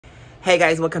Hey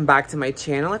guys, welcome back to my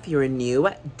channel. If you're new,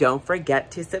 don't forget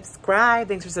to subscribe.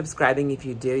 Thanks for subscribing. If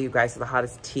you do, you guys are the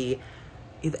hottest tea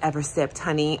you've ever sipped,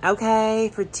 honey. Okay,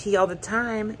 for tea all the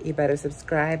time, you better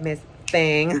subscribe, Miss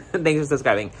Thing. Thanks for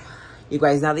subscribing. You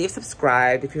guys, now that you've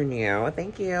subscribed, if you're new,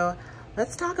 thank you.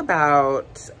 Let's talk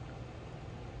about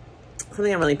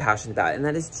something I'm really passionate about, and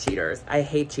that is cheaters. I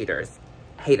hate cheaters.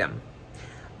 Hate them.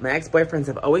 My ex-boyfriends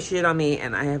have always cheated on me,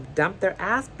 and I have dumped their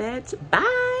ass, bitch. Bye.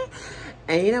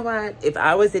 And you know what? If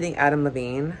I was dating Adam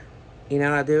Levine, you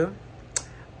know what I'd do?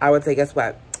 I would say, guess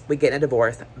what? We're getting a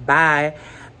divorce. Bye.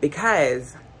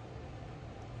 Because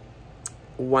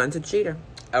one's a cheater.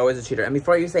 Always a cheater. And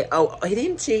before you say, oh, he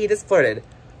didn't cheat, he just flirted.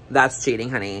 That's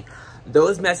cheating, honey.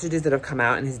 Those messages that have come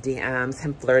out in his DMs,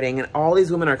 him flirting, and all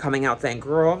these women are coming out saying,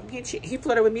 girl, he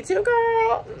flirted with me too,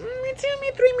 girl. Me two,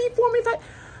 me three, me four, me five.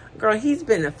 Girl, he's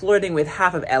been flirting with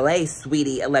half of LA,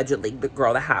 sweetie, allegedly, the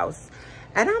girl, the house.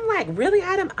 And I'm like, really,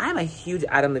 Adam? I'm a huge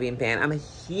Adam Levine fan. I'm a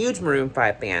huge Maroon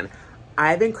 5 fan.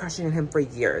 I've been crushing on him for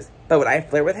years. But would I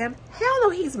flirt with him? Hell no,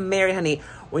 he's married, honey.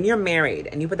 When you're married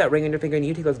and you put that ring on your finger and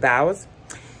you take those vows,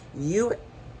 you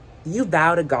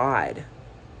vow to God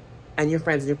and your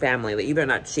friends and your family that you better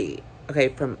not cheat. Okay,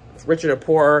 from richer to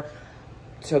poorer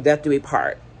till death do we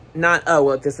part. Not, oh,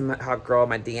 well, if this is a hot girl in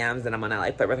my DMs and I'm gonna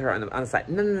like flirt with her on the side.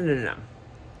 No, no, no, no, no.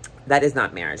 That is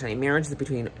not marriage, honey. Marriage is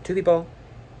between two people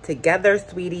together,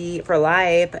 sweetie, for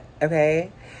life,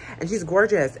 okay? And she's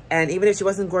gorgeous. And even if she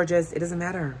wasn't gorgeous, it doesn't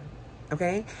matter,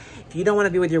 okay? If you don't want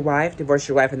to be with your wife, divorce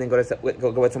your wife and then go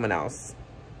with someone else.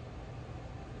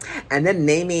 And then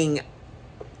naming,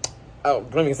 oh,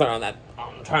 don't me start on that.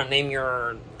 I'm trying to name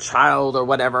your child or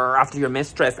whatever after your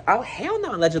mistress. Oh, hell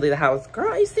no, allegedly the house.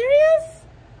 Girl, are you serious?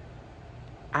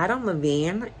 Adam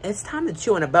Levine, it's time to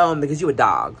chew on a bone because you a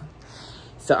dog.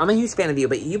 So I'm a huge fan of you,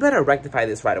 but you better rectify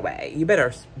this right away. You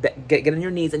better get on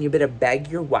your knees and you better beg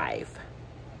your wife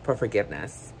for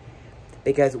forgiveness.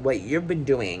 Because what you've been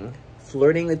doing,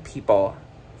 flirting with people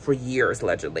for years,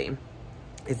 allegedly,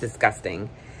 is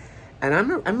disgusting. And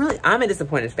I'm a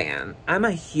disappointed fan. I'm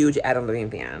a huge Adam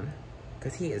Levine fan.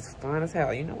 Because he is fine as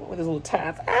hell. You know what, with his little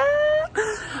tats.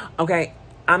 Ah! Okay,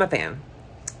 I'm a fan.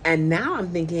 And now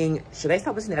I'm thinking, should I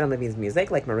stop listening to Adam Levine's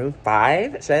music, like Maroon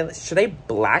 5? Should I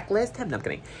blacklist him? No, I'm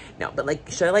kidding. No, but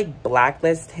like, should I like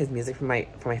blacklist his music from my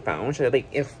phone? Should I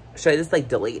just like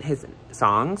delete his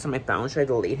songs from my phone? Should I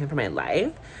delete him from my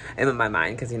life? And in my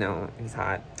mind, because you know he's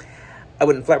hot. I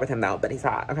wouldn't flirt with him though, but he's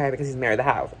hot, okay? Because he's married to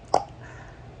the house.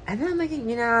 And then I'm thinking,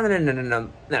 you know, no.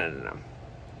 I'm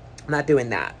not doing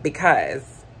that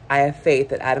because I have faith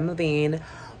that Adam Levine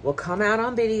will come out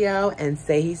on video and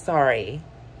say he's sorry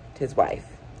his wife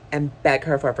and beg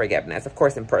her for forgiveness, of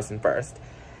course in person first,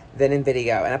 then in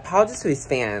video, and apologize to his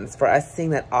fans for us seeing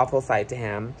that awful side to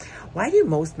him. Why do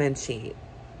most men cheat?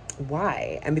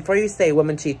 Why? And before you say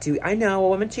women cheat too, I know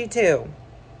women cheat too.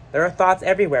 There are thoughts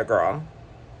everywhere, girl,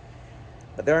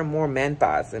 but there are more men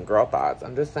thoughts than girl thoughts.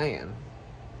 I'm just saying.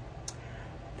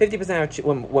 50%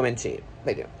 of women cheat.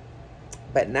 They do.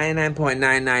 But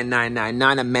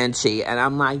 99.9999 of men cheat. And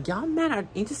I'm like, y'all men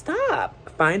need to stop.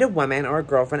 Find a woman or a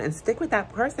girlfriend and stick with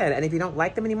that person. And if you don't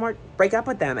like them anymore, break up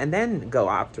with them and then go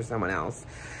after someone else.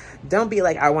 Don't be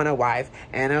like, I want a wife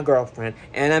and a girlfriend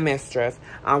and a mistress.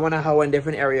 I want a hoe in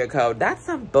different area code. That's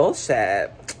some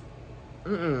bullshit.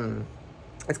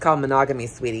 It's called monogamy,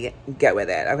 sweetie. Get with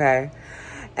it, okay?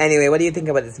 Anyway, what do you think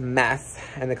about this mess?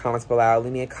 In the comments below,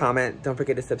 leave me a comment. Don't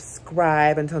forget to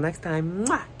subscribe. Until next time,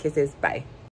 mwah, kisses, bye.